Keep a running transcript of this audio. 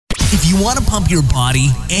If you want to pump your body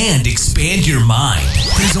and expand your mind,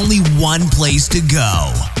 there's only one place to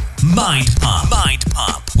go. Mind Pump. Mind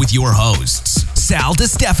Pump with your hosts, Sal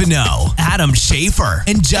DiStefano, Adam Schafer,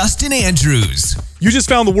 and Justin Andrews. You just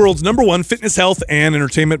found the world's #1 fitness, health, and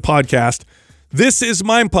entertainment podcast. This is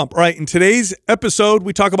Mind Pump. All right, in today's episode,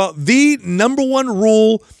 we talk about the #1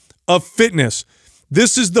 rule of fitness.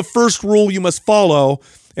 This is the first rule you must follow,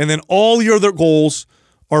 and then all your other goals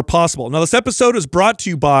are possible. Now, this episode is brought to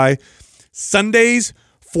you by Sundays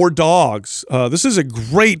for Dogs. This is a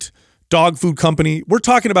great dog food company. We're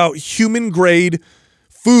talking about human-grade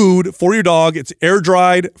food for your dog. It's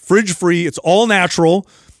air-dried, fridge-free. It's all natural.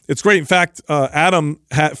 It's great. In fact, Adam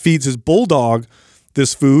feeds his bulldog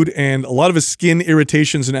this food, and a lot of his skin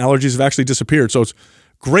irritations and allergies have actually disappeared. So it's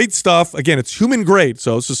great stuff. Again, it's human-grade.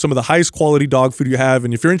 So this is some of the highest quality dog food you have.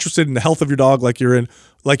 And if you're interested in the health of your dog like you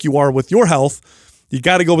are with your health, you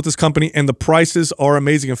got to go with this company, and the prices are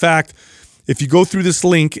amazing. In fact, if you go through this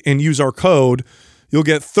link and use our code, you'll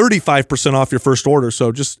get 35% off your first order.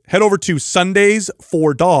 So just head over to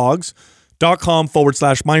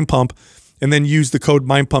sundaysfordogs.com/mindpump and then use the code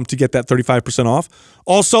mindpump to get that 35% off.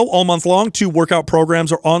 Also, all month long, 2 workout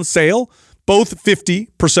programs are on sale, both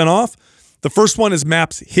 50% off. The first one is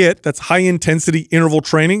MAPS HIIT. That's high-intensity interval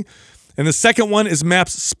training. And the second one is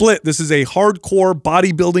MAPS Split. This is a hardcore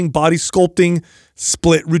bodybuilding, body sculpting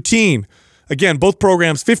split routine. Again, both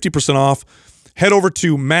programs 50% off. Head over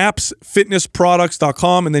to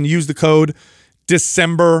mapsfitnessproducts.com and then use the code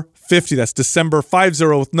December50. That's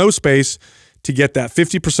December50 with no space to get that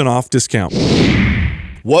 50% off discount.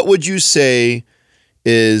 What would you say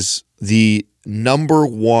is the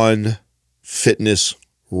 #1 fitness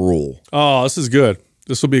rule? Oh, this is good.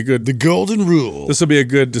 This will be The golden rule. This will be a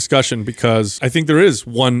good discussion because I think there is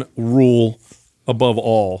one rule above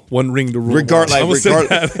all, one ring to rule. Regardless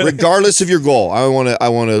of your goal, I want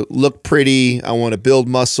to look pretty. I want to build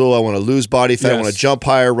muscle. I want to lose body fat. Yes. I want to jump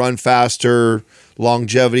higher, run faster,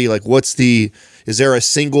 longevity. Like, is there a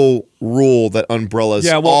single rule that umbrellas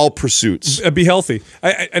all pursuits? Be healthy.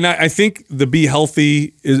 I think being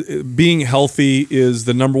healthy is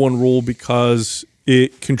the #1 rule because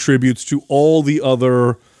it contributes to all the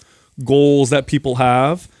other goals that people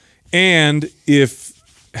have. And if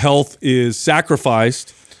health is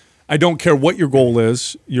sacrificed, I don't care what your goal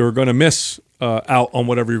is, you're going to miss out on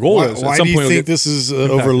whatever your goal is. Why do you think this is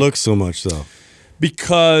overlooked so much, though?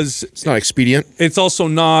 Because it's not expedient. It's also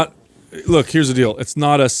not. Look, here's the deal. It's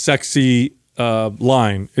not a sexy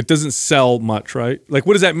line. It doesn't sell much, right? Like,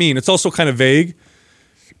 what does that mean? It's also kind of vague.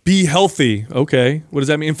 Be healthy. Okay. What does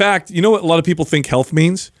that mean? In fact, you know what a lot of people think health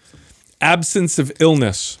means? Absence of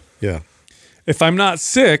illness. Yeah. If I'm not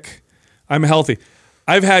sick, I'm healthy.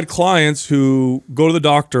 I've had clients who go to the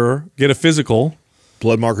doctor, get a physical.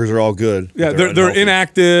 Blood markers are all good. Yeah, they're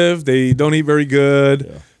inactive. They don't eat very good.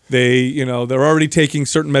 Yeah. They're already taking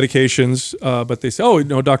certain medications, but they say, "Oh,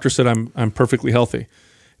 no, doctor said I'm perfectly healthy."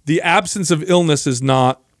 The absence of illness is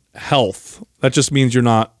not health. That just means you're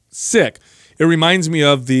not sick. It reminds me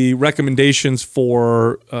of the recommendations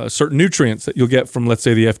for certain nutrients that you'll get from, let's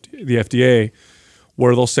say, the FDA,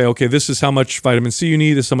 where they'll say, "Okay, this is how much vitamin C you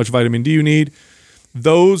need. This is how much vitamin D you need."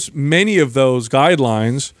 Many of those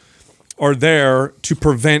guidelines are there to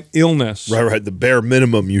prevent illness. Right. The bare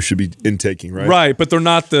minimum you should be intaking, right? Right, but they're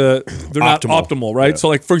not optimal, right? Yeah. So,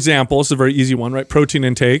 like, for example, this is a very easy one, right? Protein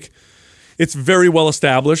intake. It's very well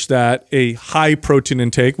established that a high protein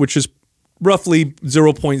intake, which is roughly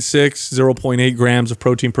 0.6, 0.8 grams of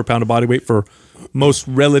protein per pound of body weight for most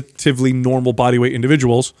relatively normal body weight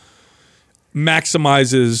individuals,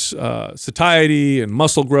 maximizes satiety and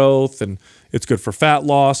muscle growth, and it's good for fat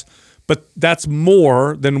loss. But that's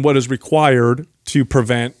more than what is required to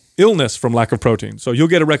prevent illness from lack of protein. So you'll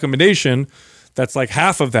get a recommendation that's like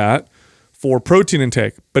half of that for protein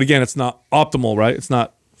intake. But again, it's not optimal, right? It's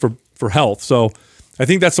not for health. So I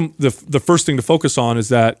think that's the first thing to focus on is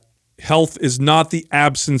that health is not the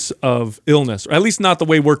absence of illness, or at least not the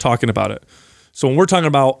way we're talking about it. So when we're talking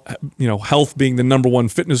about health being the #1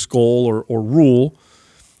 fitness goal or rule,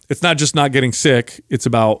 it's not just not getting sick. It's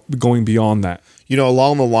about going beyond that.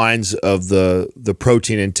 Along the lines of the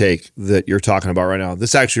protein intake that you're talking about right now,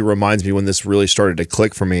 this actually reminds me when this really started to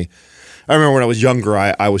click for me. I remember when I was younger,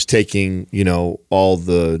 I was taking, all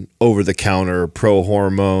the over-the-counter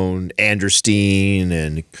pro-hormone, Androsten,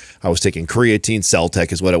 and I was taking creatine,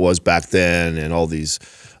 Celtec is what it was back then, and all these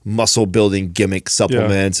muscle-building gimmick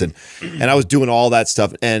supplements, and I was doing all that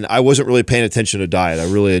stuff, and I wasn't really paying attention to diet. I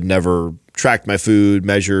really had never tracked my food,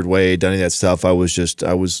 measured weight, done any of that stuff. I was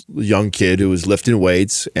a young kid who was lifting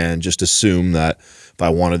weights and just assumed that if I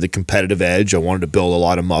wanted the competitive edge, I wanted to build a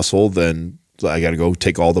lot of muscle, then I got to go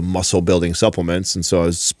take all the muscle building supplements. And so I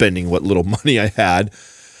was spending what little money I had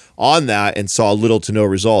on that and saw little to no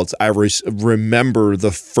results. I remember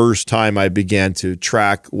the first time I began to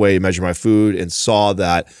track, weigh, measure my food and saw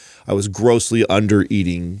that I was grossly under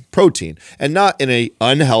eating protein, and not in a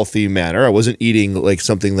unhealthy manner. I wasn't eating like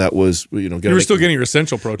something that was, you were still getting your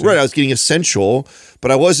essential protein. Right. I was getting essential,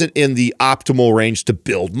 but I wasn't in the optimal range to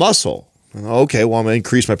build muscle. Okay, well, I'm going to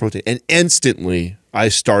increase my protein. And instantly I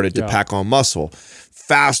started to pack on muscle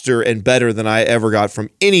faster and better than I ever got from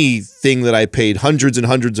anything that I paid hundreds and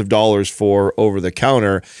hundreds of dollars for over the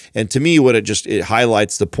counter. And to me, what it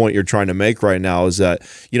highlights the point you're trying to make right now is that,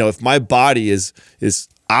 if my body is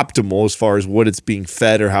optimal as far as what it's being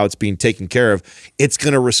fed or how it's being taken care of, it's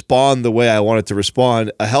going to respond the way I want it to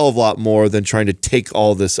respond a hell of a lot more than trying to take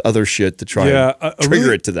all this other shit to try and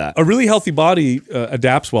trigger it to that. A really healthy body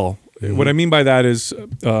adapts well. Mm-hmm. What I mean by that is,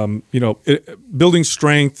 building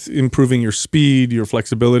strength, improving your speed, your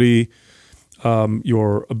flexibility,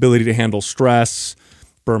 your ability to handle stress,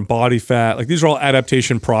 burn body fat. Like these are all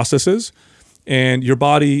adaptation processes, and your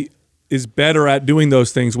body is better at doing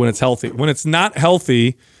those things when it's healthy. When it's not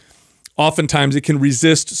healthy, oftentimes it can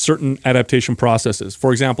resist certain adaptation processes.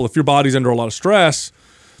 For example, if your body's under a lot of stress,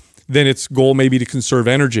 then its goal may be to conserve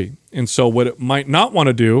energy. And so what it might not want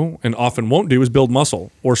to do, and often won't do, is build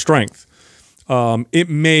muscle or strength. It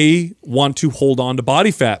may want to hold on to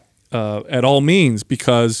body fat at all means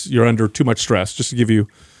because you're under too much stress, just to give you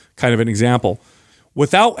kind of an example.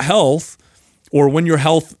 Without health, or when your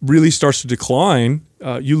health really starts to decline,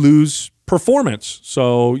 you lose performance.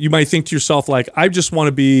 So you might think to yourself, like, I just want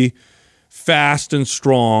to be fast and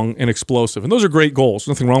strong and explosive. And those are great goals.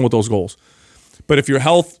 Nothing wrong with those goals. But if your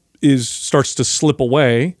health starts to slip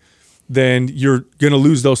away, then you're going to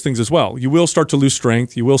lose those things as well. You will start to lose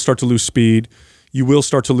strength. You will start to lose speed. You will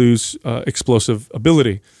start to lose explosive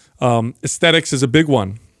ability. Aesthetics is a big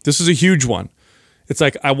one. This is a huge one. It's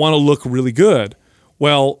like, I want to look really good.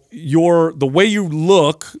 Well, the way you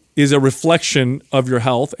look is a reflection of your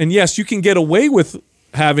health. And yes, you can get away with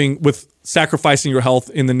sacrificing your health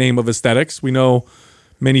in the name of aesthetics. We know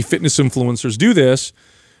many fitness influencers do this,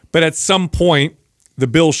 but at some point, the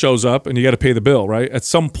bill shows up and you got to pay the bill, right? At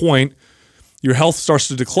some point, your health starts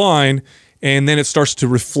to decline, and then it starts to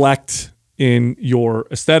reflect in your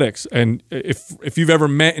aesthetics. And if you've ever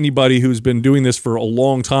met anybody who's been doing this for a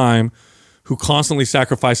long time, who constantly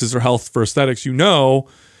sacrifices their health for aesthetics,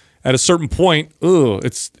 at a certain point,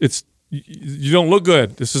 you don't look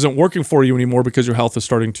good. This isn't working for you anymore because your health is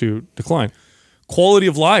starting to decline. Quality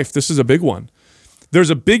of life, this is a big one. There's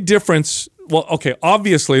a big difference. Well, okay,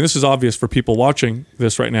 obviously, this is obvious for people watching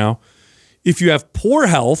this right now. If you have poor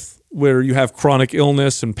health, where you have chronic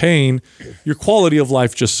illness and pain, your quality of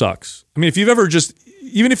life just sucks. I mean, if you've ever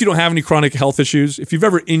even if you don't have any chronic health issues, if you've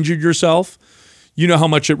ever injured yourself, you know how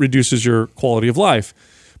much it reduces your quality of life.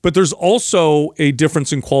 But there's also a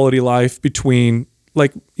difference in quality of life between,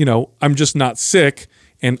 like, I'm just not sick,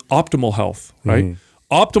 and optimal health, right?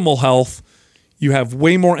 Mm-hmm. Optimal health, you have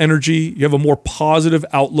way more energy, you have a more positive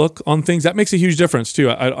outlook on things. That makes a huge difference too.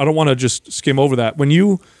 I don't want to just skim over that. When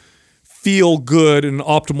you feel good in an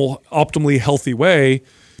optimally healthy way,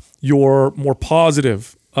 you're more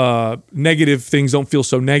positive. Negative things don't feel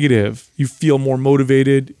so negative. You feel more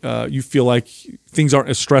motivated. You feel like things aren't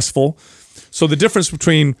as stressful. So the difference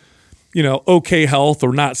between, okay health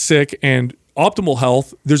or not sick and optimal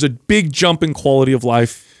health, there's a big jump in quality of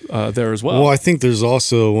life there as well. Well, I think there's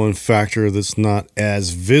also one factor that's not as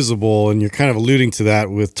visible, and you're kind of alluding to that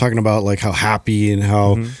with talking about like how happy and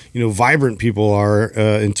how vibrant people are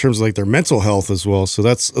in terms of like their mental health as well. So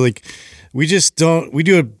that's like, we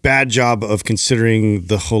do a bad job of considering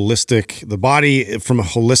the body from a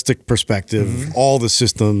holistic perspective, all the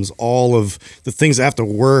systems, all of the things that have to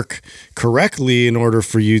work correctly in order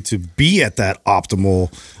for you to be at that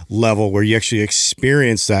optimal level where you actually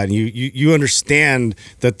experience that, and you understand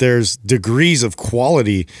that there's degrees of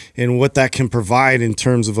quality and what that can provide in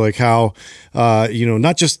terms of like how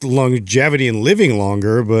not just longevity and living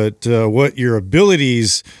longer, but what your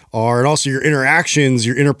abilities are, and also your interactions,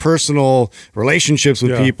 your interpersonal relationships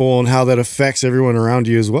with people, and how that affects everyone around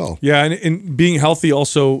you as well. Yeah, and being healthy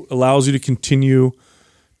also allows you to continue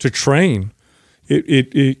to train.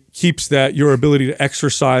 It keeps your ability to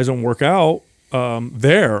exercise and work out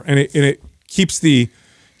there, and it keeps the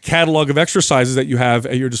catalog of exercises that you have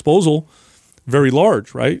at your disposal very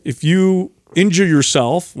large, right? If you injure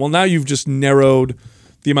yourself, well, now you've just narrowed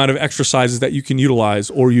the amount of exercises that you can utilize,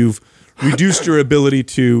 or you've reduced your ability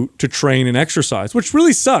to train and exercise, which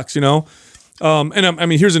really sucks, And I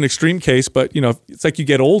mean, here's an extreme case, but it's like you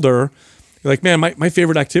get older, you're like, man, my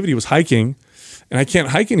favorite activity was hiking, and I can't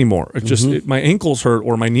hike anymore. It's just my ankles hurt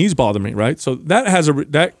or my knees bother me, right? So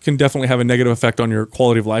that can definitely have a negative effect on your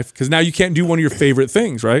quality of life because now you can't do one of your favorite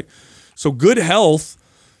things, right? So good health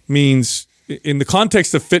means, in the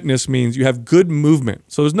context of fitness, means you have good movement.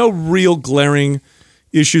 So there's no real glaring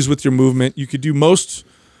issues with your movement. You could do most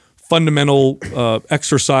fundamental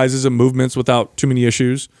exercises and movements without too many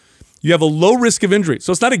issues. You have a low risk of injury.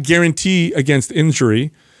 So it's not a guarantee against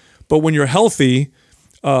injury, but when you're healthy,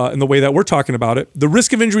 in the way that we're talking about it, the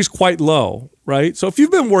risk of injury is quite low, right? So if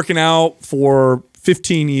you've been working out for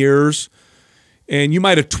 15 years and you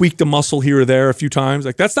might have tweaked a muscle here or there a few times,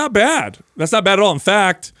 like that's not bad. That's not bad at all. In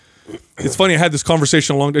fact, it's funny, I just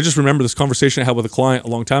remember this conversation I had with a client a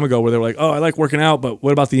long time ago where they were like, oh, I like working out, but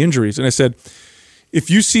what about the injuries? And I said, if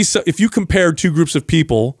you compare two groups of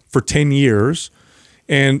people for 10 years,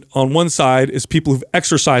 and on one side is people who've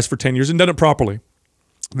exercised for 10 years and done it properly.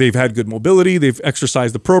 They've had good mobility, they've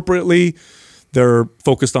exercised appropriately, they're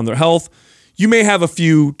focused on their health. You may have a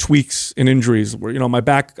few tweaks and injuries where,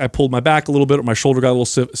 I pulled my back a little bit or my shoulder got a little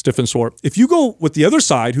stiff and sore. If you go with the other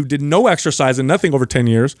side who did no exercise and nothing over 10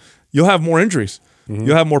 years, you'll have more injuries.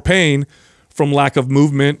 You'll have more pain from lack of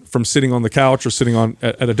movement, from sitting on the couch or sitting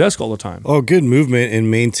at a desk all the time. Oh, good movement and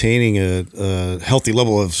maintaining a healthy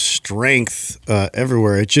level of strength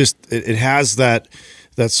everywhere. It has that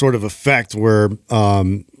sort of effect where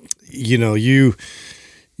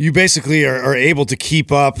you basically are able to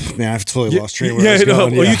keep up. Man, I've totally lost train of where I was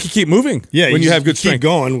going. Well, you can keep moving. Yeah, when you have good strength. Keep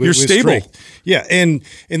going. You're stable. Strength. Yeah, and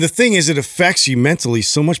the thing is, it affects you mentally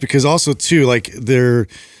so much because also too, like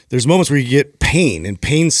there's moments where you get pain and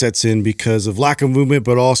pain sets in because of lack of movement,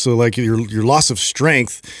 but also like your loss of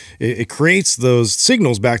strength. It creates those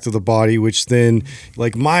signals back to the body, which then,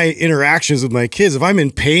 like my interactions with my kids, if I'm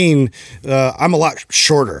in pain, I'm a lot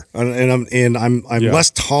shorter and I'm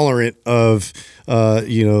less tolerant of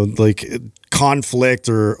like conflict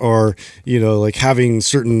or like having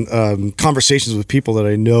certain conversations with people that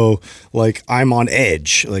I know, like I'm on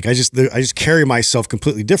edge. Like I just carry myself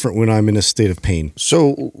completely different when I'm in a state of pain.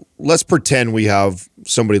 So let's pretend we have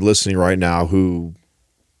somebody listening right now who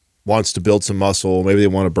wants to build some muscle. Maybe they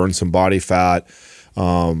want to burn some body fat.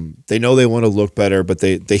 They know they want to look better, but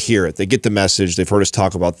they hear it. They get the message. They've heard us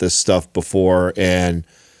talk about this stuff before, and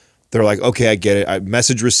they're like, okay, I get it.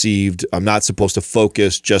 Message received. I'm not supposed to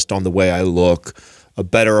focus just on the way I look. A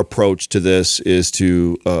better approach to this is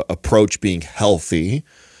to approach being healthy.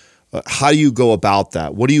 How do you go about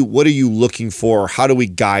that? What are you looking for? How do we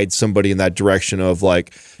guide somebody in that direction of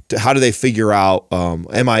like, how do they figure out,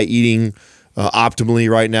 am I eating optimally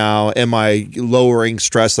right now? Am I lowering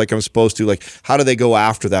stress like I'm supposed to? Like, how do they go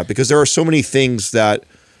after that? Because there are so many things that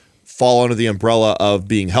fall under the umbrella of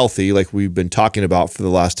being healthy, like we've been talking about for the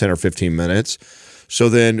last 10 or 15 minutes. So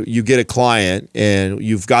then you get a client and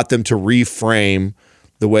you've got them to reframe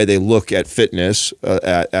the way they look at fitness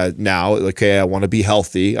at now. Okay, I want to be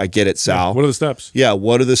healthy. I get it, Sal. Yeah, what are the steps? Yeah,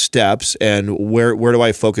 what are the steps and where do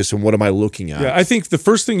I focus and what am I looking at? Yeah, I think the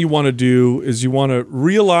first thing you want to do is you want to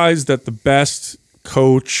realize that the best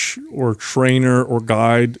coach or trainer or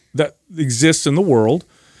guide that exists in the world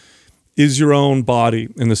is your own body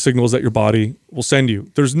and the signals that your body will send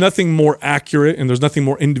you. There's nothing more accurate and there's nothing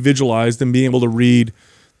more individualized than being able to read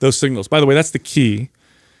those signals. By the way, that's the key,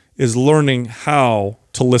 is learning how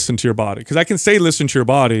to listen to your body. Because I can say listen to your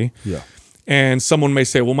body, and someone may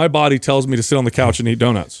say, well, my body tells me to sit on the couch and eat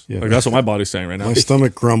donuts. Yeah. Like that's what my body's saying right now. My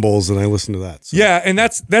stomach grumbles and I listen to that. So. Yeah, and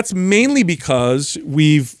that's mainly because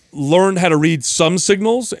we've learned how to read some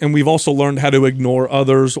signals and we've also learned how to ignore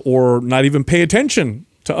others or not even pay attention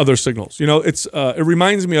to other signals. It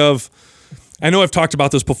reminds me of, I know I've talked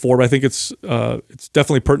about this before, but I think it's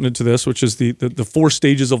definitely pertinent to this, which is the 4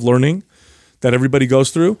 stages of learning that everybody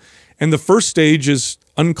goes through. And the first stage is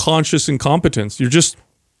unconscious incompetence.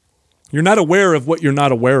 You're not aware of what you're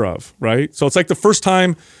not aware of, right? So it's like the first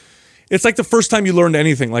time you learned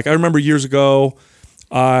anything. Like I remember years ago,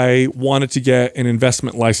 I wanted to get an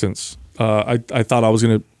investment license. I thought I was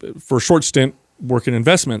going to, for a short stint, work in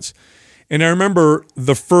investments. And I remember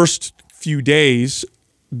the first few days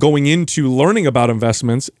going into learning about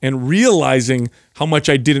investments and realizing how much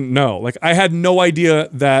I didn't know. Like I had no idea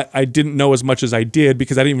that I didn't know as much as I did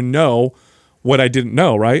because I didn't even know what I didn't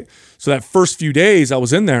know, right? So that first few days I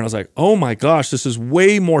was in there and I was like, oh my gosh, this is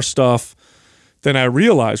way more stuff than I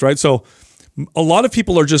realized, right? So a lot of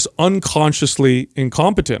people are just unconsciously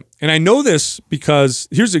incompetent. And I know this because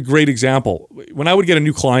here's a great example. When I would get a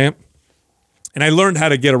new client, and I learned how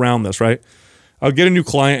to get around this, right? I would get a new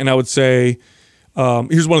client and I would say,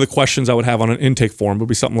 here's one of the questions I would have on an intake form. It would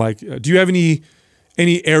be something like, do you have any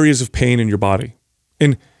areas of pain in your body?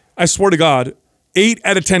 And I swear to God, 8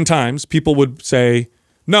 out of 10 times, people would say,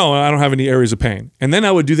 no, I don't have any areas of pain. And then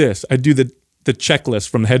I would do this. I'd do the checklist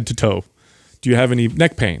from head to toe. Do you have any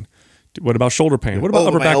neck pain? What about shoulder pain? What about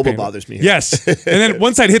upper back pain? My elbow bothers me. Yes. And then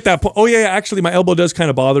once I'd hit that point, oh yeah, actually my elbow does kind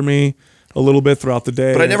of bother me a little bit throughout the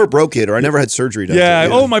day. But I never broke it, or I never had surgery done. Yeah.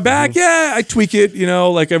 Oh, my back. Yeah. I tweak it,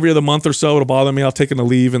 like every other month or so. It'll bother me. I'll take it a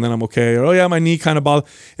leave and then I'm okay. Or, oh yeah, my knee kind of bothers.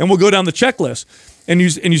 And we'll go down the checklist. And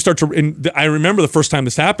you start to, and I remember the first time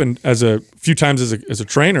this happened as a few times as a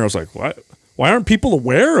trainer, I was like, why aren't people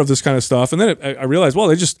aware of this kind of stuff? And then I realized, well,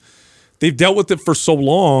 they've dealt with it for so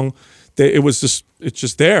long that it's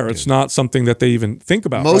just there. It's not something that they even think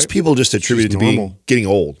about. Most right? people just attribute it to getting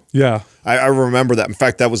old. Yeah. I remember that. In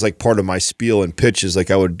fact, that was like part of my spiel and pitch is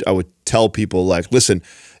like I would tell people like, listen,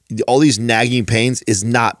 all these nagging pains is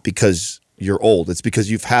not because you're old. It's because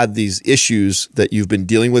you've had these issues that you've been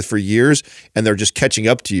dealing with for years and they're just catching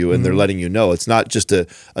up to you and they're letting you know. It's not just a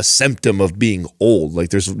symptom of being old. Like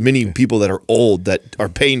there's many people that are old that are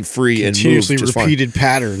pain-free and continuously move just repeated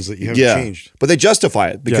patterns that you haven't changed. But they justify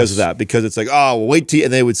it because of that, because it's like, oh, well, wait till,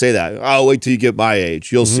 and they would say that, oh, wait till you get my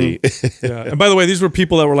age. You'll see. Yeah. And by the way, these were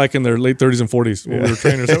people that were like in their late 30s and 40s when we were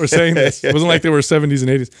trainers that were saying this. It wasn't like they were 70s and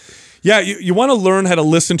 80s. Yeah, you want to learn how to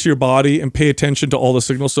listen to your body and pay attention to all the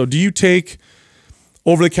signals. So do you take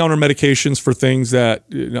over-the-counter medications for things that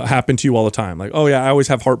happen to you all the time? Like, oh yeah, I always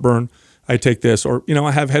have heartburn. I take this. Or,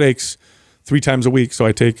 I have headaches 3 times a week, so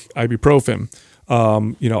I take ibuprofen.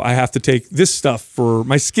 I have to take this stuff for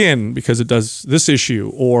my skin because it does this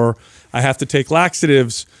issue. Or I have to take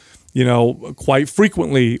laxatives, quite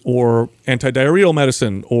frequently, or antidiarrheal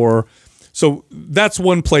medicine. So that's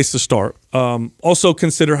one place to start. Also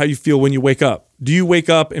consider how you feel when you wake up. Do you wake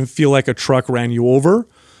up and feel like a truck ran you over?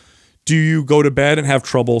 Do you go to bed and have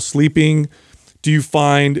trouble sleeping? Do you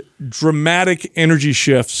find dramatic energy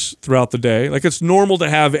shifts throughout the day? Like it's normal to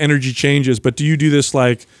have energy changes, but do you do this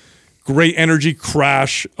like great energy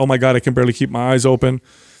crash? Oh my God, I can barely keep my eyes open.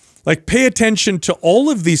 Like pay attention to all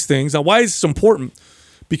of these things. Now, why is this important?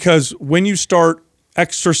 Because when you start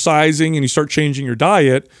exercising and you start changing your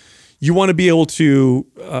diet, you want to be able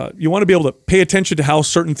to pay attention to how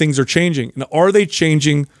certain things are changing. And are they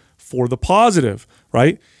changing for the positive,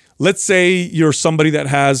 right? Let's say you're somebody that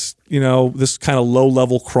has, this kind of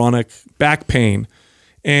low-level chronic back pain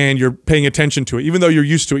and you're paying attention to it, even though you're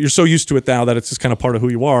used to it. You're so used to it now that it's just kind of part of who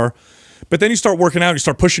you are. But then you start working out and you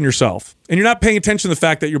start pushing yourself. And you're not paying attention to the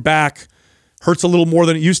fact that your back hurts a little more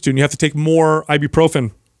than it used to and you have to take more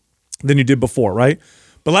ibuprofen than you did before, right?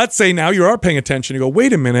 But let's say now you are paying attention. You go,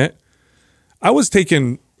 wait a minute. I was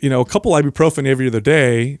taking, a couple ibuprofen every other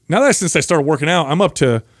day. Now that since I started working out, I'm up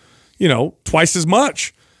to, twice as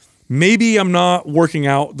much. Maybe I'm not working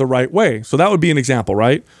out the right way. So that would be an example,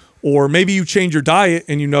 right? Or maybe you change your diet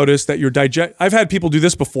and you notice that your I've had people do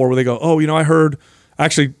this before where they go, oh, I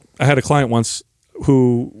had a client once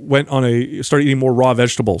who started eating more raw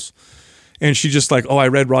vegetables. And she just like, oh, I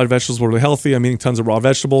read raw vegetables were really healthy. I'm eating tons of raw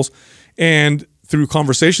vegetables. And through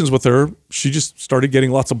conversations with her, she just started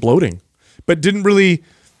getting lots of bloating, but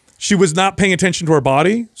she was not paying attention to her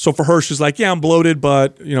body. So for her, she's like, yeah, I'm bloated,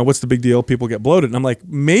 but what's the big deal? People get bloated. And I'm like,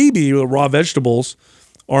 maybe the raw vegetables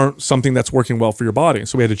aren't something that's working well for your body.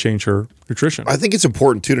 So we had to change her nutrition. I think it's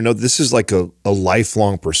important too to know this is like a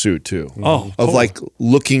lifelong pursuit too. Oh, of like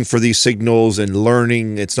looking for these signals and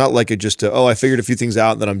learning. It's not like I figured a few things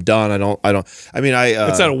out and then I'm done. It's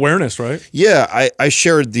that awareness, right? Yeah. I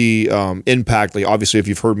shared the impact. Like obviously if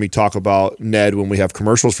you've heard me talk about Ned, when we have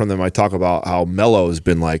commercials from them, I talk about how Mellow has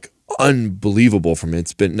been like unbelievable for me.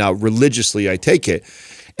 It's been now religiously I take it,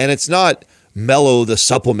 and it's not Mellow the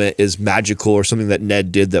supplement is magical or something that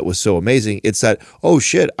Ned did that was so amazing. It's that, oh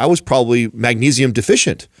shit, I was probably magnesium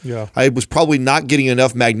deficient. Yeah. I was probably not getting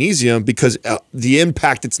enough magnesium because the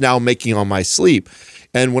impact it's now making on my sleep.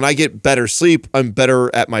 And when I get better sleep, I'm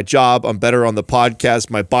better at my job. I'm better on the podcast.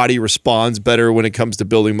 My body responds better when it comes to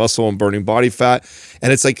building muscle and burning body fat.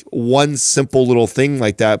 And it's like one simple little thing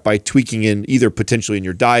like that by tweaking in either potentially in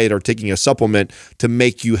your diet or taking a supplement to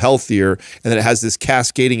make you healthier. And then it has this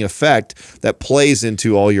cascading effect that plays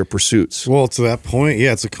into all your pursuits. Well, to that point,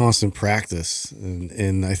 yeah, it's a constant practice.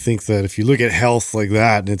 And I think that if you look at health like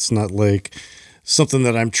that, it's not like something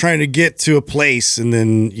that I'm trying to get to a place and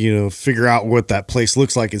then, figure out what that place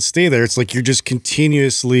looks like and stay there. It's like you're just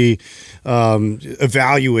continuously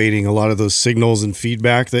evaluating a lot of those signals and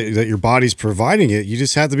feedback that your body's providing it. You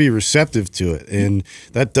just have to be receptive to it. And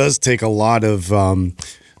that does take a lot of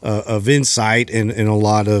insight and a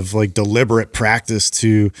lot of like deliberate practice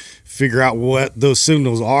to figure out what those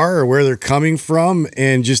signals are or where they're coming from,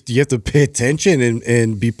 and just you have to pay attention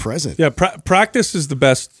and be present. Yeah, practice is the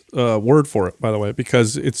best word for it, by the way,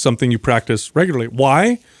 because it's something you practice regularly.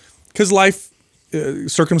 Why? Because life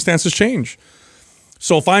circumstances change.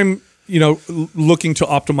 So if I'm, looking to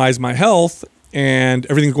optimize my health and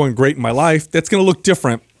everything's going great in my life, that's going to look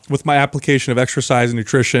different with my application of exercise and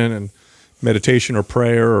nutrition and meditation or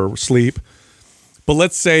prayer or sleep. But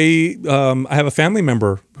let's say I have a family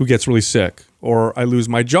member who gets really sick, or I lose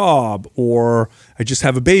my job, or I just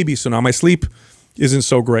have a baby, so now my sleep isn't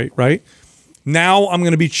so great, right? Now I'm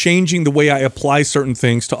going to be changing the way I apply certain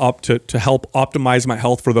things to help optimize my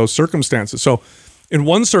health for those circumstances. So in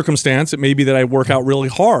one circumstance, it may be that I work out really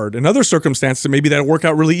hard. In other circumstances, it may be that I work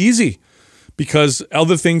out really easy because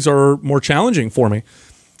other things are more challenging for me.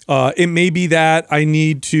 It may be that I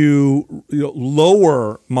need to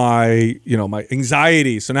lower my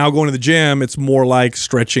anxiety. So now going to the gym, it's more like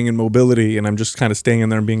stretching and mobility, and I'm just kind of staying in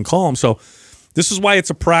there and being calm. So this is why it's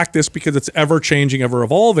a practice, because it's ever changing, ever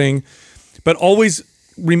evolving, but always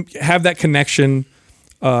have that connection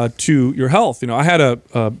to your health. I had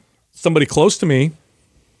somebody close to me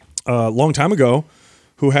a long time ago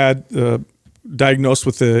who had diagnosed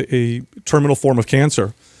with a terminal form of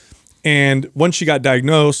cancer. And once she got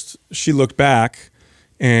diagnosed, she looked back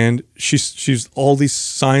and she's all these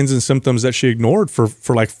signs and symptoms that she ignored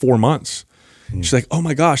for like 4 months. She's like, oh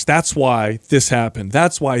my gosh, that's why this happened.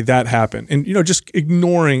 That's why that happened. And, just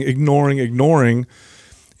ignoring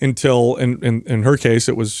until in her case,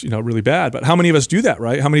 it was, really bad. But how many of us do that,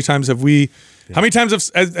 right? How many times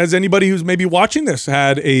has anybody who's maybe watching this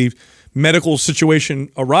had a medical situation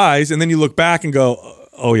arise, and then you look back and go,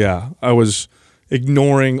 oh yeah, I was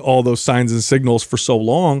ignoring all those signs and signals for so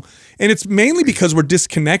long. And it's mainly because we're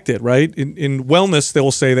disconnected, right? In wellness, they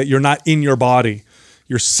will say that you're not in your body.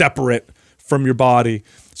 You're separate from your body.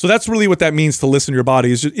 So that's really what that means, to listen to your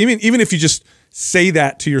body. Is just, even if you just say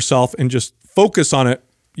that to yourself and just focus on it,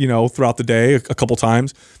 throughout the day a couple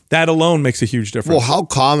times, that alone makes a huge difference. Well, how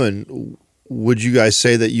common would you guys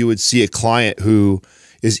say that you would see a client who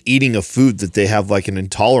is eating a food that they have like an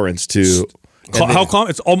intolerance to? How common?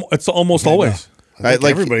 It's almost always. I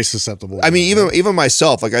think everybody's susceptible. I mean, even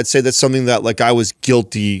myself, like I'd say that's something that like I was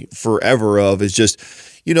guilty forever of, is just,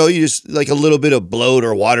 you just like a little bit of bloat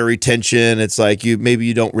or water retention. It's like maybe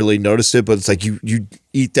you don't really notice it, but it's like you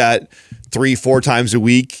eat that 3-4 times a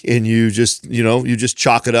week, and you just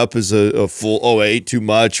chalk it up as a full, I ate too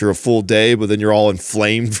much, or a full day, but then you're all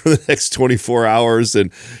inflamed for the next 24 hours and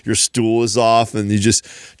your stool is off, and you just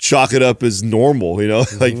chalk it up as normal,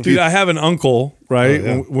 like, dude, I have an uncle, right? Oh,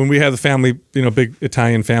 yeah. When we have the family, big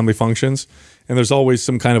Italian family functions, and there's always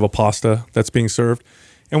some kind of a pasta that's being served.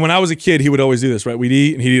 And when I was a kid, he would always do this, right? We'd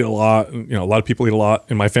eat, and he'd eat a lot. And, a lot of people eat a lot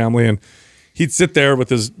in my family, and he'd sit there with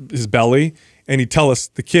his belly, and he'd tell us,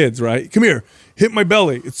 the kids, right? Come here, hit my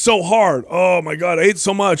belly. It's so hard. Oh my God, I ate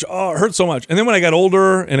so much. Oh, it hurts so much. And then when I got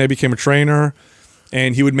older and I became a trainer,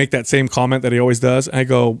 and he would make that same comment that he always does, I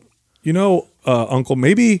go, Uncle,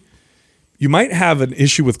 maybe you might have an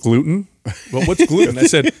issue with gluten. Well, what's gluten? I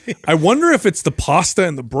said, I wonder if it's the pasta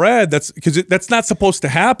and the bread. Because that's not supposed to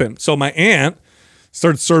happen. So my aunt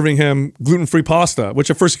started serving him gluten-free pasta, which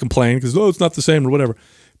at first he complained because, it's not the same or whatever.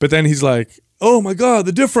 But then he's like, oh my God,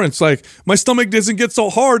 the difference. Like, my stomach doesn't get so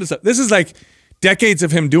hard. This is like decades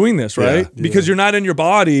of him doing this, right? Yeah. Because you're not in your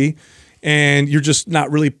body, and you're just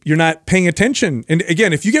you're not paying attention. And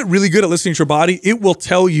again, if you get really good at listening to your body, it will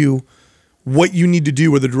tell you what you need to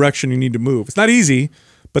do or the direction you need to move. It's not easy,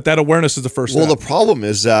 but that awareness is the first step. Well, the problem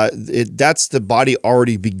is that that's the body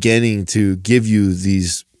already beginning to give you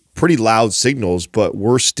these pretty loud signals, but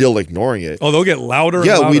we're still ignoring it. Oh, they'll get louder.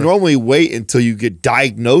 Yeah, and louder. We normally wait until you get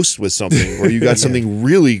diagnosed with something, or you got something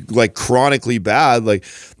really like chronically bad.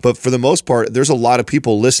 But for the most part, there's a lot of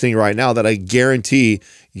people listening right now that I guarantee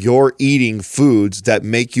you're eating foods that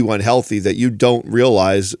make you unhealthy, that you don't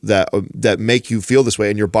realize that make you feel this way,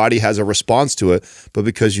 and your body has a response to it. But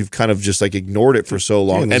because you've kind of just like ignored it for so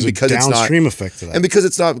long, and because it's not downstream effect to that, and because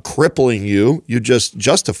it's not crippling you, you just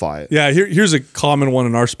justify it. Yeah, here's a common one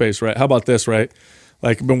in our space, right? How about this, right?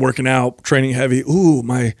 Like, I've been working out, training heavy. Ooh,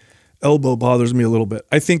 my elbow bothers me a little bit.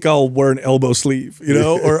 I think I'll wear an elbow sleeve,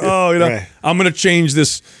 or right. I'm going to change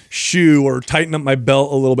this shoe or tighten up my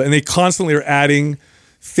belt a little bit. And they constantly are adding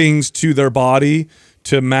things to their body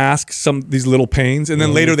to mask these little pains. And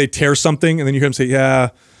then later they tear something, and then you hear them say, yeah,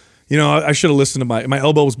 I should have listened to my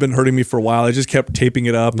elbow's been hurting me for a while. I just kept taping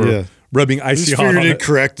it up or rubbing icy hot on it. I figured it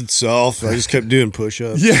correct itself. I just kept doing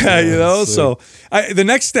push-ups. Yeah, so the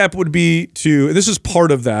next step would be this is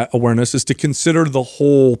part of that awareness, is to consider the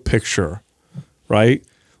whole picture, right?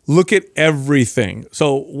 look at everything.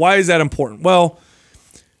 So why is that important? Well,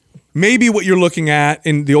 maybe what you're looking at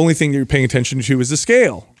and the only thing that you're paying attention to is the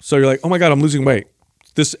scale. So you're like, oh my God, I'm losing weight.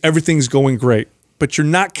 Everything's going great. But you're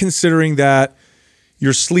not considering that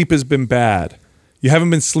your sleep has been bad. You haven't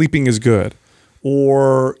been sleeping as good.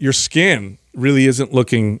 Or your skin really isn't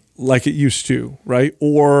looking like it used to, right?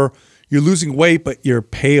 Or you're losing weight, but you're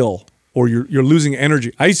pale, or you're losing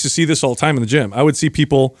energy. I used to see this all the time in the gym. I would see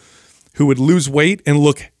people who would lose weight and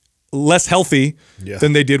look less healthy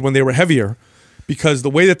than they did when they were heavier, because the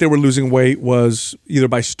way that they were losing weight was either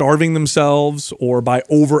by starving themselves or by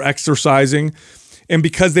over-exercising. And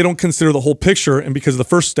because they don't consider the whole picture, and because the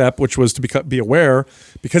first step, which was to be aware,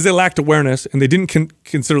 because they lacked awareness and they didn't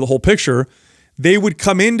consider the whole picture, they would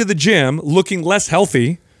come into the gym looking less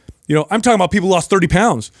healthy. You know, I'm talking about people who lost 30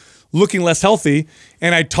 pounds, looking less healthy,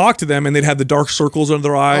 and I'd talk to them and they'd have the dark circles under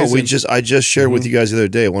their eyes. I just shared with you guys the other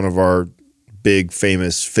day, one of our big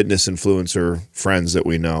famous fitness influencer friends that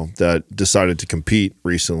we know that decided to compete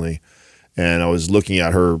recently. And I was looking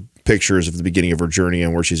at her pictures of the beginning of her journey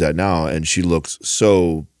and where she's at now, and she looks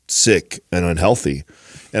so sick and unhealthy.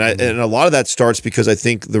 And a lot of that starts because I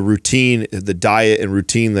think the routine, the diet and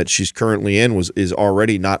routine that she's currently in is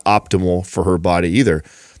already not optimal for her body either.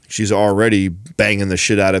 She's already banging the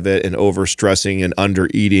shit out of it and over stressing and under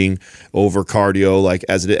eating, over cardio,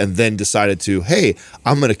 and then decided to, hey,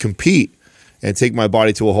 I'm going to compete and take my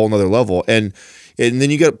body to a whole nother level. And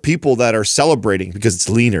then you get people that are celebrating because it's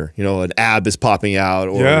leaner, an ab is popping out,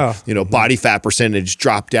 or, body fat percentage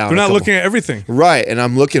dropped down. They're not looking at everything. Right. And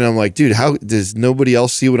I'm like, dude, how does nobody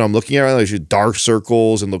else see what I'm looking at? There's dark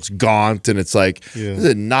circles and looks gaunt, and it's like, this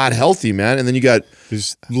is not healthy, man. And then you got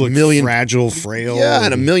a million fragile, frail. Yeah.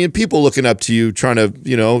 And a million people looking up to you, trying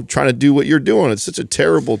to do what you're doing. It's such a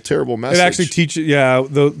terrible, terrible message. It actually teaches,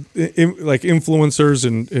 like influencers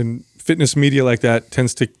and fitness media like that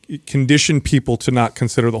tends to condition people to not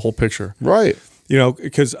consider the whole picture. Right.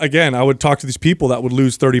 Because again, I would talk to these people that would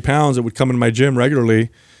lose 30 pounds that would come into my gym regularly.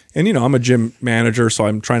 And, I'm a gym manager, so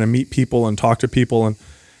I'm trying to meet people and talk to people.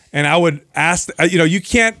 And I would ask, you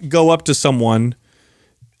can't go up to someone,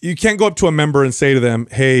 you can't go up to a member and say to them,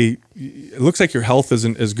 hey, it looks like your health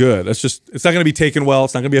isn't as good. It's not going to be taken well.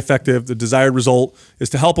 It's not going to be effective. The desired result is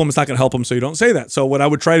to help them. It's not going to help them. So you don't say that. So what I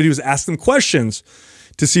would try to do is ask them questions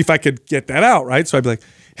to see if I could get that out, right? So I'd be like,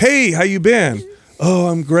 hey, how you been? Oh,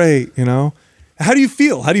 I'm great, How do you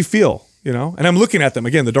feel? And I'm looking at them,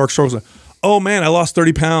 again, the dark circles. Oh man, I lost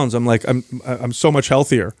 30 pounds. I'm like, I'm so much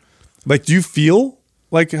healthier. Like, do you feel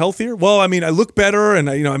like healthier? Well, I mean, I look better, and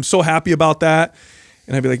I'm so happy about that.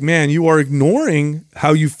 And I'd be like, man, you are ignoring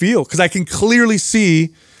how you feel, because I can clearly see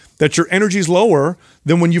that your energy is lower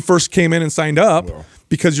than when you first came in and signed up,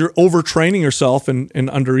 because you're overtraining yourself and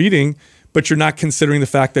under eating. But you're not considering the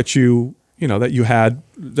fact that you're not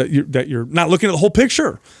looking at the whole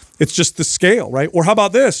picture. It's just the scale, right? Or how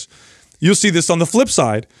about this? You'll see this on the flip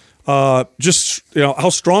side. How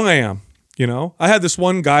strong I am. I had this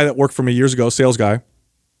one guy that worked for me years ago, sales guy.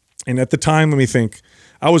 And at the time, let me think,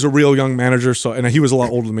 I was a real young manager. And he was a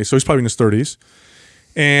lot older than me. So he's probably in his 30s.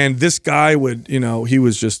 And this guy would, he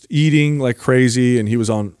was just eating like crazy, and he was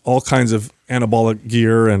on all kinds of anabolic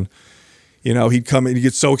gear, and he'd come and he'd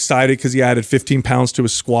get so excited because he added 15 pounds to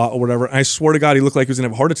his squat or whatever. And I swear to God, he looked like he was going to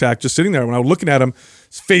have a heart attack just sitting there. When I was looking at him,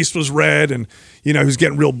 his face was red, and, he was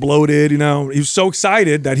getting real bloated. He was so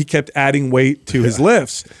excited that he kept adding weight to his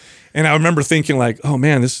lifts. And I remember thinking like, oh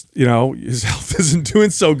man, this, his health isn't doing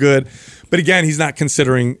so good. But again, he's not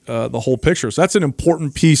considering the whole picture. So that's an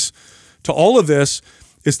important piece to all of this,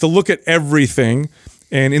 is to look at everything.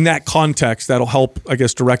 And in that context, that'll help, I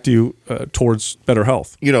guess, direct you towards better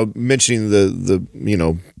health. Mentioning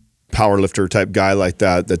the power lifter type guy like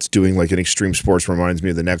that, that's doing like an extreme sports, reminds me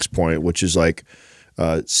of the next point, which is like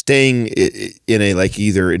staying in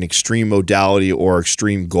either an extreme modality or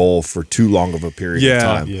extreme goal for too long of a period of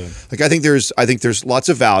time. Yeah. Like I think there's lots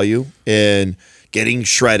of value in getting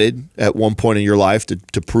shredded at one point in your life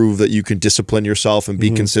to prove that you can discipline yourself and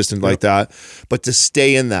be consistent like that, but to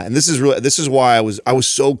stay in that. And this is why I was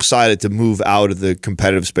so excited to move out of the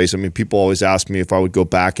competitive space. I mean, people always ask me if I would go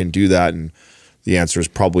back and do that, and the answer is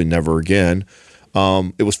probably never again.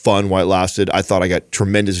 It was fun while it lasted. I thought I got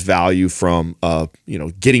tremendous value from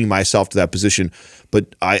getting myself to that position,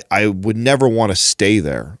 but I would never want to stay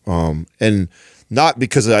there. And not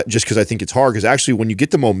because I think it's hard, because actually when you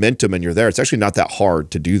get the momentum and you're there, it's actually not that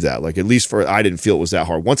hard to do that. Like, at least I didn't feel it was that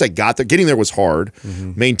hard. Once I got there, getting there was hard.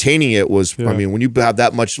 Maintaining it was, I mean, when you have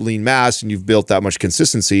that much lean mass and you've built that much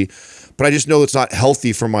consistency, but I just know it's not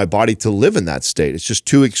healthy for my body to live in that state. It's just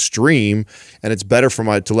too extreme, and it's better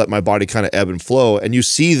to let my body kind of ebb and flow. And you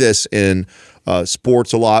see this in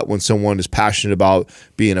sports a lot when someone is passionate about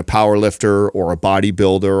being a power lifter or a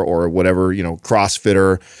bodybuilder or whatever,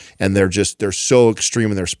 CrossFitter, and they're so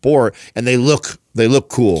extreme in their sport, and they look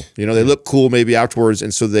cool. They look cool maybe afterwards,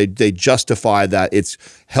 and so they justify that it's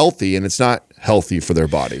healthy, and it's not healthy for their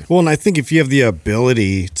body. Well, and I think if you have the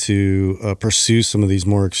ability to pursue some of these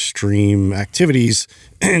more extreme activities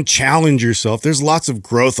and challenge yourself, there's lots of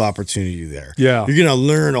growth opportunity there. Yeah. You're going to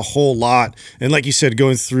learn a whole lot. And like you said,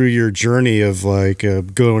 going through your journey of like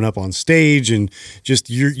going up on stage and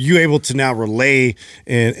just you able to now relay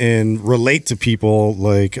and relate to people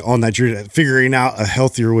like on that journey, figuring out a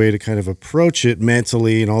healthier way to kind of approach it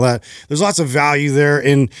mentally and all that. There's lots of value there.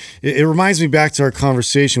 And it reminds me back to our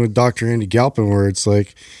conversation with Dr. Andy Galpin, where it's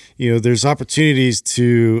like, there's opportunities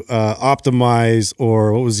to optimize,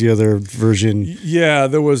 or what was the other version? Yeah,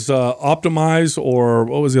 there was optimize, or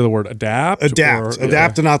what was the other word? Adapt? Adapt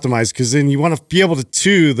and optimize, because then you want to be able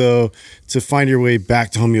to find your way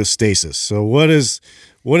back to homeostasis. So what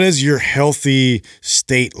does your healthy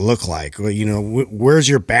state look like? Where's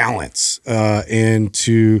your balance? And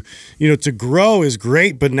to grow is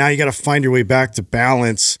great, but now you got to find your way back to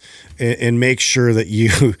balance and make sure that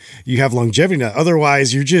you have longevity. Now,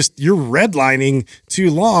 otherwise, you're redlining too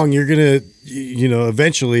long. You're gonna,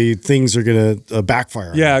 eventually things are gonna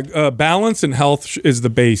backfire. Yeah, balance and health is the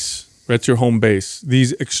base. That's your home base.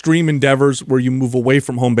 These extreme endeavors where you move away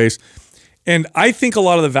from home base. And I think a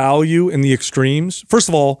lot of the value in the extremes, first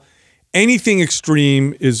of all, anything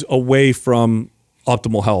extreme is away from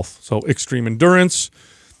optimal health. So extreme endurance,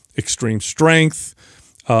 extreme strength,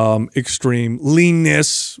 extreme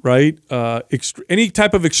leanness, right? Any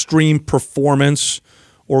type of extreme performance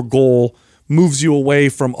or goal moves you away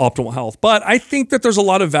from optimal health. But I think that there's a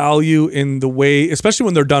lot of value in the way, especially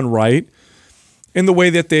when they're done right, in the way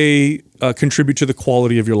that they contribute to the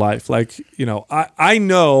quality of your life. Like, I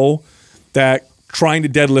know that trying to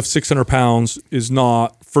deadlift 600 pounds is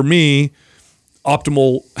not, for me,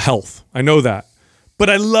 optimal health. I know that. But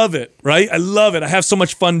I love it, right? I love it. I have so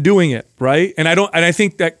much fun doing it, right? And I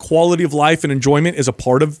think that quality of life and enjoyment is a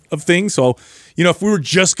part of things. So, if we were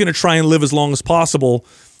just going to try and live as long as possible,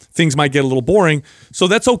 things might get a little boring. So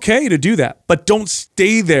that's okay to do that. But don't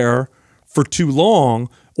stay there for too long,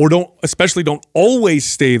 or don't always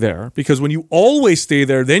stay there, because when you always stay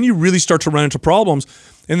there, then you really start to run into problems.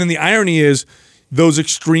 And then the irony is those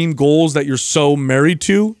extreme goals that you're so married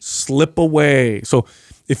to slip away. So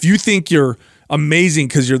if you think you're amazing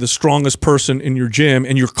because you're the strongest person in your gym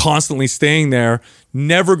and you're constantly staying there,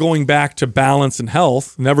 never going back to balance and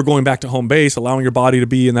health, never going back to home base, allowing your body to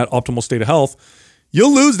be in that optimal state of health,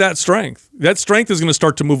 you'll lose that strength. That strength is going to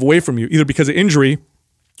start to move away from you, either because of injury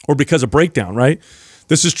or because of breakdown, right?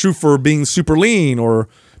 This is true for being super lean or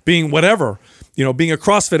being whatever, being a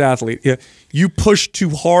CrossFit athlete. You push too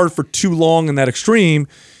hard for too long in that extreme,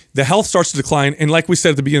 the health starts to decline. And like we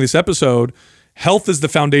said at the beginning of this episode, health is the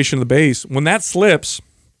foundation of the base. When that slips,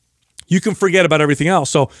 you can forget about everything else.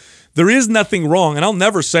 So there is nothing wrong. And I'll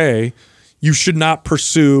never say you should not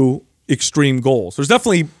pursue extreme goals. There's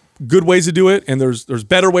definitely good ways to do it, and there's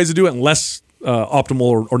better ways to do it, and less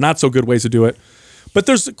optimal or not so good ways to do it. But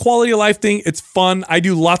there's a quality of life thing. It's fun. I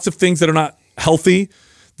do lots of things that are not healthy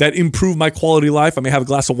that improve my quality of life. I may have a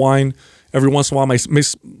glass of wine every once in a while. I may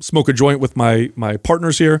smoke a joint with my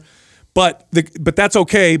partners here. But that's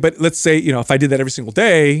okay. But let's say, if I did that every single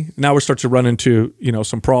day, now we start to run into,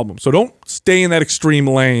 some problems. So don't stay in that extreme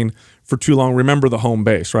lane for too long. Remember the home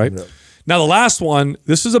base, right? Yeah. Now, the last one,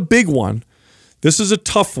 this is a big one. This is a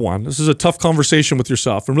tough one. This is a tough conversation with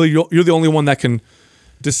yourself. And really, you're the only one that can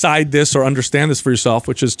decide this or understand this for yourself,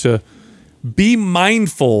 which is to be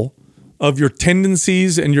mindful of your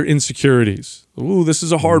tendencies and your insecurities. Ooh, this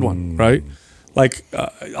is a hard one, right? Like,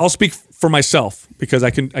 I'll speak for myself because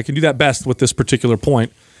I can do that best with this particular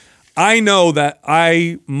point. I know that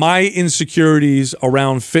my insecurities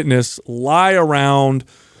around fitness lie around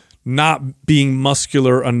not being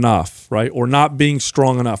muscular enough, right? Or not being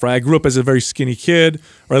strong enough, right? I grew up as a very skinny kid,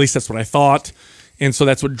 or at least that's what I thought. And so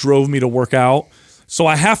that's what drove me to work out. So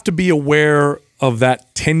I have to be aware of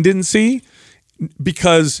that tendency,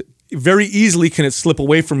 because very easily can it slip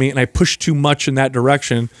away from me and I push too much in that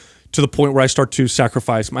direction to the point where I start to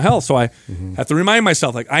sacrifice my health. So I have to remind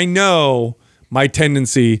myself, like, I know my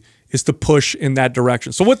tendency is to push in that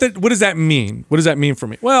direction. So what does that mean? What does that mean for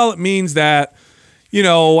me? Well, it means that,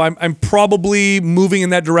 I'm probably moving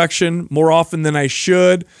in that direction more often than I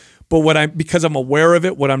should, but because I'm aware of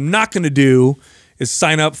it, what I'm not going to do is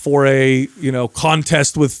sign up for a,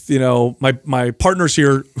 contest with, my partners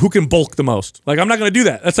here who can bulk the most. Like, I'm not going to do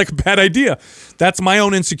that. That's like a bad idea. That's my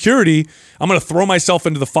own insecurity. I'm going to throw myself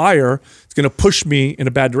into the fire. It's going to push me in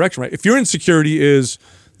a bad direction, right? If your insecurity is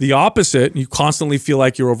the opposite and you constantly feel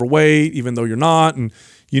like you're overweight, even though you're not, and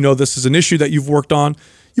this is an issue that you've worked on,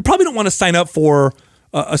 you probably don't want to sign up for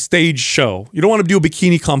a stage show. You don't want to do a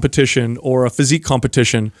bikini competition or a physique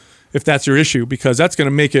competition if that's your issue, because that's going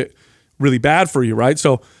to make it really bad for you, right?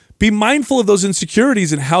 So be mindful of those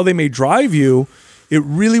insecurities and how they may drive you. It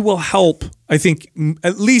really will help, I think,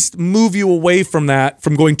 at least move you away from that,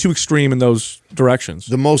 from going too extreme in those directions.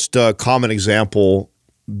 The most common example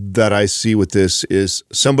that I see with this is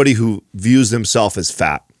somebody who views themselves as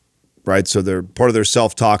fat, right? So part of their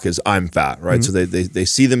self-talk is I'm fat, right? Mm-hmm. So they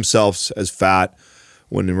see themselves as fat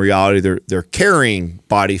when in reality they're carrying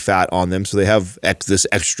body fat on them. So they have this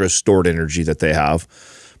extra stored energy that they have.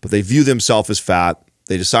 But they view themselves as fat.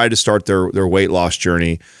 They decide to start their weight loss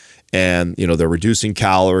journey, and they're reducing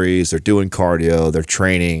calories, they're doing cardio, they're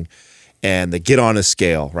training, and they get on a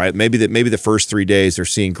scale, right? Maybe the first 3 days they're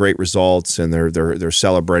seeing great results and they're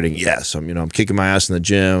celebrating. Yes, I'm kicking my ass in the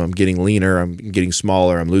gym. I'm getting leaner. I'm getting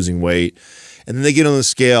smaller. I'm losing weight, and then they get on the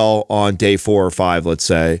scale on day 4 or 5, let's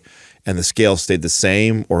say, and the scale stayed the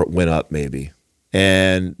same or it went up maybe.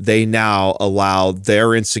 And they now allow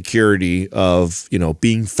their insecurity of,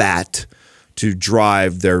 being fat to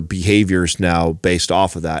drive their behaviors now based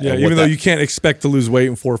off of that. Yeah, even though you can't expect to lose weight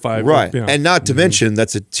in 4 or 5. Right. And not to mention,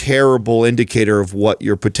 that's a terrible indicator of what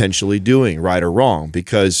you're potentially doing, right or wrong,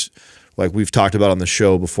 because like we've talked about on the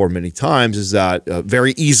show before many times, is that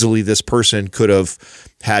very easily this person could have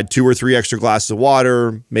had 2 or 3 extra glasses of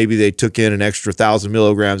water. Maybe they took in an extra 1,000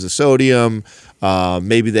 milligrams of sodium.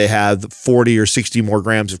 Maybe they had 40 or 60 more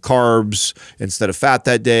grams of carbs instead of fat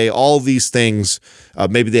that day. All of these things,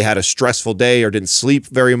 maybe they had a stressful day or didn't sleep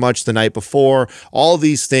very much the night before. All of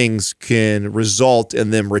these things can result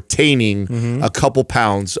in them retaining a couple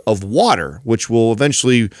pounds of water, which will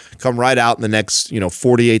eventually come right out in the next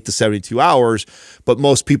 48 to 72 hours. But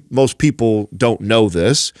most people don't know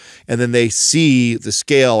this, and then they see the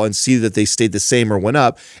scale and see that they stayed the same or went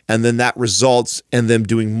up, and then that results in them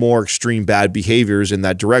doing more extreme bad behaviors in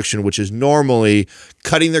that direction, which is normally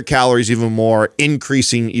cutting their calories even more,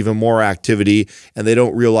 increasing even more activity, and they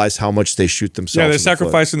don't realize how much they shoot themselves. Yeah, they're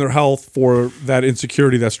sacrificing their health for that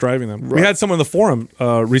insecurity that's driving them. Right. We had someone in the forum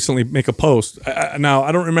recently make a post. Now,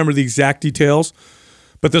 I don't remember the exact details,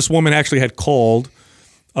 but this woman actually had called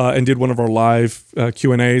and did one of our live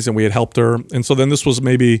Q&As, and we had helped her. And so then this was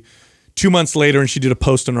maybe 2 months later, and she did a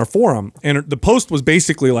post in our forum. And the post was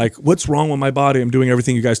basically like, what's wrong with my body? I'm doing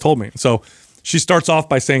everything you guys told me. So she starts off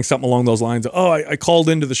by saying something along those lines. I called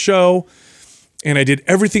into the show, and I did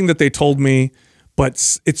everything that they told me,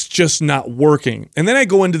 but it's just not working. And then I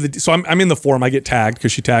go into so I'm in the forum. I get tagged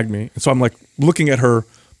because she tagged me. And so I'm like looking at her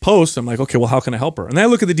post. I'm like, okay, well, how can I help her? And then I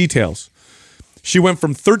look at the details. She went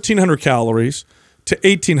from 1,300 calories to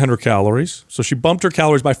 1,800 calories. So she bumped her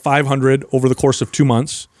calories by 500 over the course of 2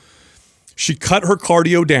 months. She cut her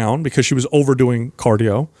cardio down because she was overdoing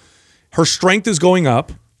cardio. Her strength is going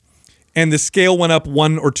up, and the scale went up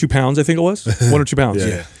 1 or 2 pounds, I think it was. 1 or 2 pounds.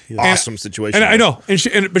 Yeah. Awesome situation. And I know.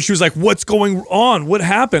 But she was like, what's going on? What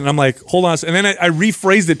happened? And I'm like, hold on. And then I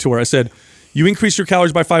rephrased it to her. I said, you increased your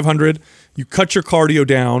calories by 500, you cut your cardio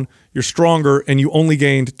down, you're stronger, and you only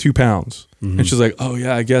gained 2 pounds. Mm-hmm. And she's like, oh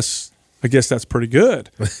yeah, I guess that's pretty good.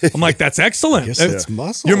 I'm like, that's excellent. I guess it's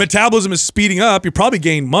muscle. Your metabolism is speeding up. You probably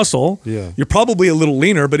gained muscle. Yeah. You're probably a little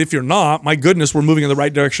leaner, but if you're not, my goodness, we're moving in the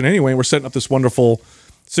right direction anyway. And we're setting up this wonderful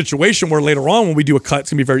situation where later on when we do a cut,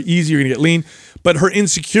 it's going to be very easy. You're going to get lean. But her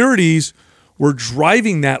insecurities were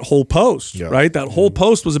driving that whole post, right? That whole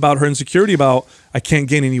post was about her insecurity about, I can't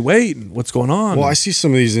gain any weight and what's going on. Well, I see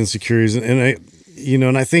some of these insecurities,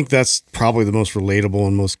 and I think that's probably the most relatable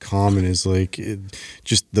and most common is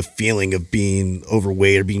just the feeling of being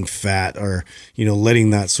overweight or being fat, or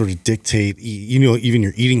letting that sort of dictate even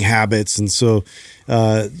your eating habits. And so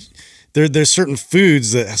there's certain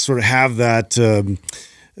foods that sort of have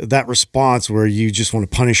that response where you just want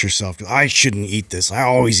to punish yourself. I shouldn't eat this. I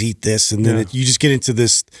always eat this, and then you just get into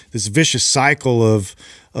this vicious cycle of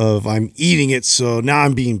I'm eating it, so now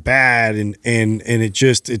I'm being bad, and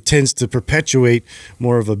it tends to perpetuate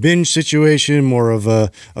more of a binge situation, more of a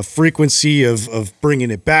frequency of bringing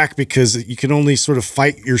it back, because you can only sort of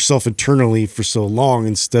fight yourself internally for so long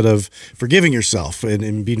instead of forgiving yourself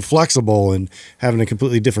and being flexible and having a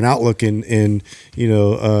completely different outlook and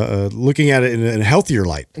looking at it in a healthier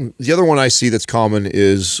light. The other one I see that's common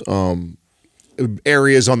is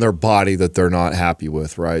areas on their body that they're not happy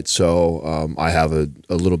with, right? So I have a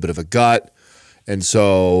little bit of a gut, And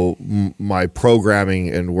so my programming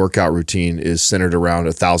and workout routine is centered around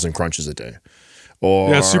 1,000 crunches a day.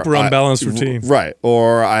 Or super unbalanced routine. Right.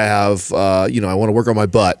 Or I have, I want to work on my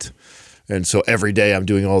butt. And so every day I'm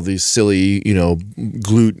doing all these silly,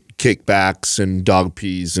 glute kickbacks and dog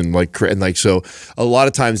peas and so a lot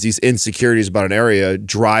of times these insecurities about an area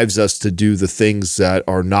drives us to do the things that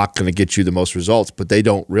are not going to get you the most results, but they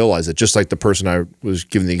don't realize it. Just like the person I was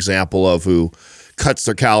giving the example of who cuts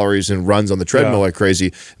their calories and runs on the treadmill like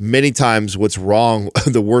crazy. Many times what's wrong,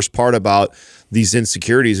 the worst part about these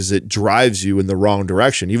insecurities is it drives you in the wrong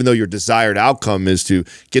direction. Even though your desired outcome is to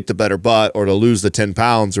get the better butt or to lose the 10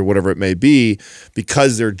 pounds or whatever it may be,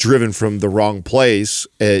 because they're driven from the wrong place,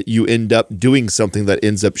 you end up doing something that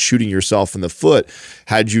ends up shooting yourself in the foot.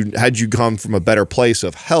 Had you come from a better place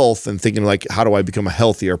of health and thinking like, how do I become a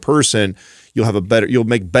healthier person? You'll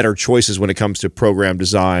make better choices when it comes to program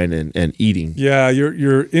design and eating. Yeah,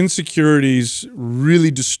 your insecurities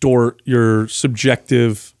really distort your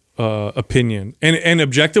subjective opinion and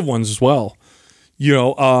objective ones as well.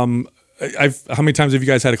 How many times have you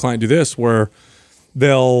guys had a client do this where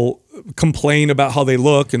they'll complain about how they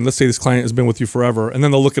look, and let's say this client has been with you forever, and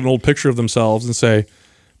then they'll look at an old picture of themselves and say,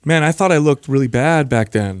 man, I thought I looked really bad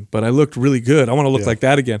back then, but I looked really good. I want to look like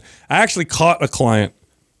that again. I actually caught a client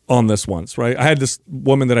on this once, right? I had this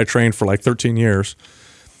woman that I trained for like 13 years,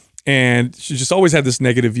 and she just always had this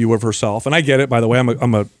negative view of herself. And I get it, by the way.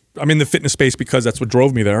 I'm in the fitness space because that's what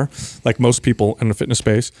drove me there, like most people in the fitness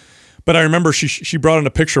space. But I remember she brought in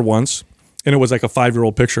a picture once, and it was like a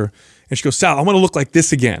 5-year-old picture. And she goes, Sal, I want to look like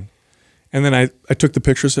this again. And then I took the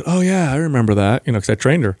picture and said, oh yeah, I remember that, because I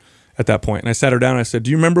trained her at that point. And I sat her down and I said,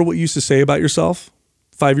 do you remember what you used to say about yourself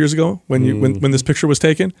 5 years ago when this picture was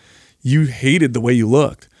taken? You hated the way you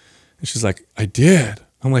looked. And she's like, I did.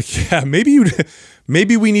 I'm like, yeah,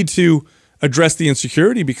 maybe we need to address the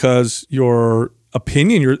insecurity because your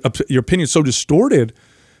opinion is so distorted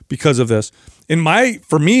because of this.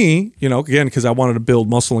 For me, again, because I wanted to build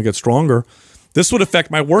muscle and get stronger, this would affect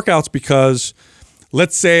my workouts because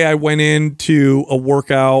let's say I went into a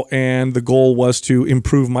workout and the goal was to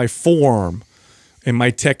improve my form and my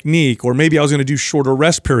technique, or maybe I was going to do shorter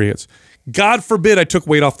rest periods. God forbid I took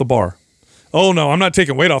weight off the bar. Oh no, I'm not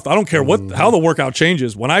taking weight off. I don't care how the workout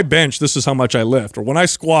changes. When I bench, this is how much I lift. Or when I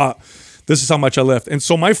squat, this is how much I lift. And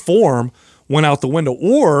so my form went out the window.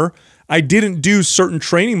 Or I didn't do certain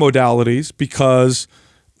training modalities because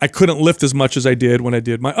I couldn't lift as much as I did when I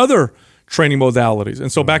did my other training modalities.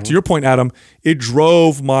 And so back to your point, Adam, it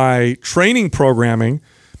drove my training programming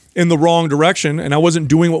in the wrong direction. And I wasn't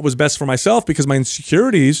doing what was best for myself because my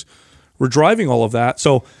insecurities were driving all of that.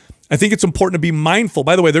 So I think it's important to be mindful.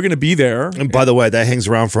 By the way, they're going to be there. And by the way, that hangs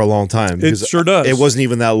around for a long time. It sure does. It wasn't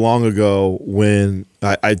even that long ago when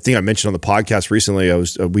I think I mentioned on the podcast recently.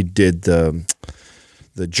 We did the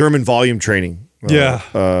German volume training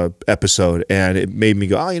episode, and it made me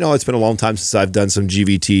go, it's been a long time since I've done some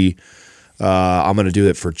GVT. I'm going to do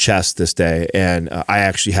it for chest this day, and I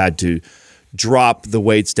actually had to drop the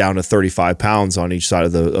weights down to 35 pounds on each side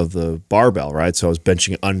of the barbell, right? So I was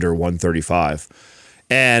benching under 135.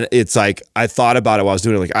 And it's like, I thought about it while I was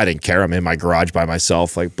doing it. Like, I didn't care. I'm in my garage by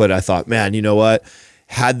myself. But I thought, man, you know what?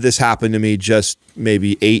 Had this happened to me just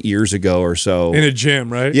maybe 8 years ago or so. In a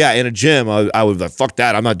gym, right? Yeah, in a gym. I would be like, fuck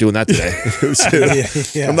that. I'm not doing that today.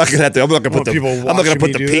 I'm not going to put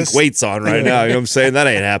the pink weights on right now. You know what I'm saying? That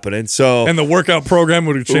ain't happening. So, and the workout program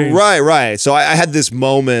would have changed. Right. So I had this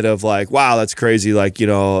moment of like, wow, that's crazy. Like,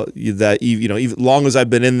 even long as I've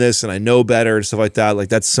been in this and I know better and stuff like that, like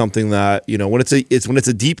that's something that, when it's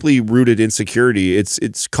a deeply rooted insecurity,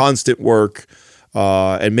 it's constant work.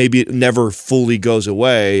 And maybe it never fully goes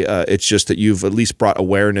away. It's just that you've at least brought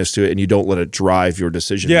awareness to it and you don't let it drive your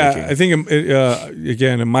decision making. Yeah, I think,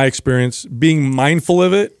 again, in my experience, being mindful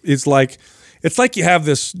of it is it's like you have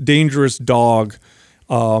this dangerous dog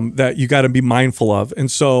that you got to be mindful of.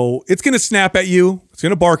 And so it's going to snap at you. It's going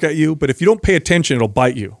to bark at you. But if you don't pay attention, it'll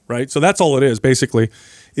bite you, right? So that's all it is, basically,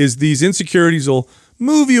 is these insecurities will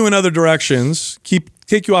move you in other directions,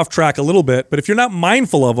 take you off track a little bit. But if you're not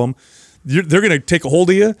mindful of them, they're going to take a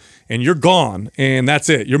hold of you and you're gone. And that's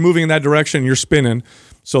it. You're moving in that direction. You're spinning.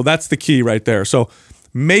 So that's the key right there. So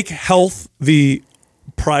make health the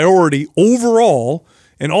priority overall,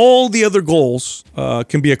 and all the other goals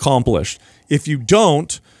can be accomplished. If you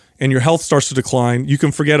don't, and your health starts to decline, you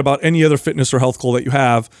can forget about any other fitness or health goal that you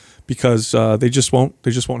have because they just won't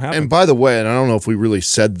happen. And by the way, and I don't know if we really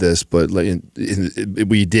said this, but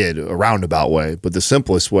we did a roundabout way, but the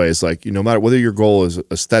simplest way is like, no matter whether your goal is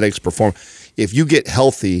aesthetics, perform, if you get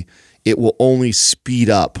healthy, it will only speed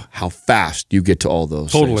up how fast you get to all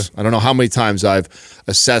those things. I don't know how many times I've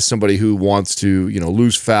assessed somebody who wants to,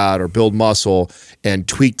 lose fat or build muscle and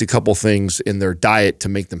tweaked a couple things in their diet to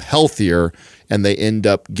make them healthier, and they end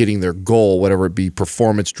up getting their goal, whatever it be,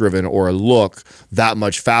 performance driven or a look, that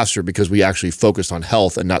much faster because we actually focused on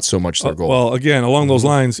health and not so much their goal. Well, again, along those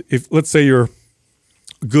lines, if let's say you're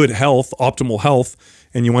good health, optimal health,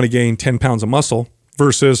 and you want to gain 10 pounds of muscle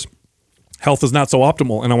versus health is not so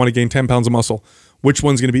optimal and I want to gain 10 pounds of muscle, which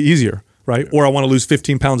one's going to be easier, right? Or I want to lose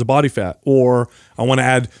 15 pounds of body fat, or I want to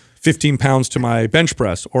add 15 pounds to my bench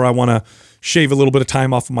press, or I want to shave a little bit of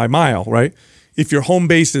time off of my mile, right? If your home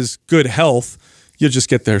base is good health, you'll just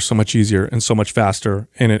get there so much easier and so much faster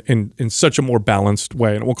and in such a more balanced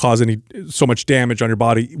way, and it won't cause so much damage on your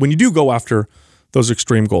body when you do go after those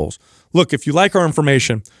extreme goals. Look, if you like our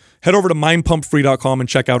information, head over to mindpumpfree.com and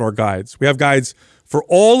check out our guides. We have guides for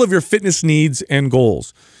all of your fitness needs and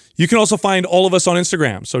goals. You can also find all of us on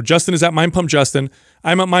Instagram. So Justin is at mindpumpjustin,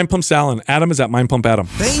 I'm at mindpumpsal, and Adam is at mindpumpadam.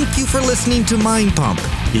 Thank you for listening to Mind Pump.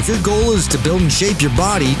 If your goal is to build and shape your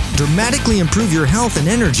body, dramatically improve your health and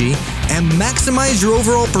energy, and maximize your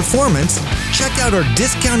overall performance, check out our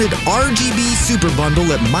discounted RGB Super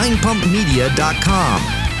Bundle at mindpumpmedia.com.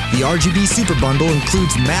 The RGB Super Bundle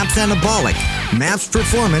includes MAPS Anabolic, MAPS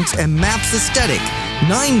Performance, and MAPS Aesthetic.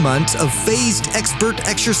 9 months of phased expert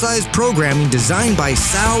exercise programming designed by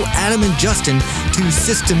Sal, Adam, and Justin to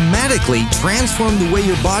systematically transform the way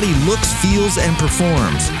your body looks, feels, and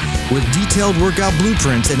performs. With detailed workout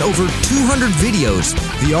blueprints and over 200 videos,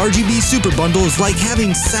 the RGB Super Bundle is like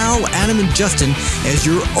having Sal, Adam, and Justin as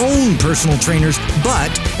your own personal trainers, but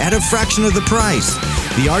at a fraction of the price.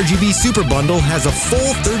 The RGB Super Bundle has a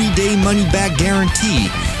full 30-day money-back guarantee,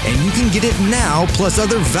 and you can get it now plus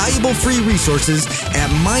other valuable free resources at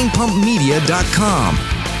mindpumpmedia.com.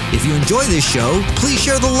 If you enjoy this show, please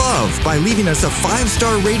share the love by leaving us a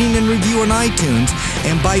 5-star rating and review on iTunes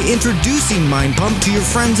and by introducing Mind Pump to your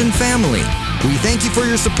friends and family. We thank you for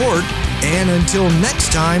your support, and until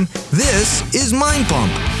next time, this is Mind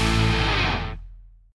Pump.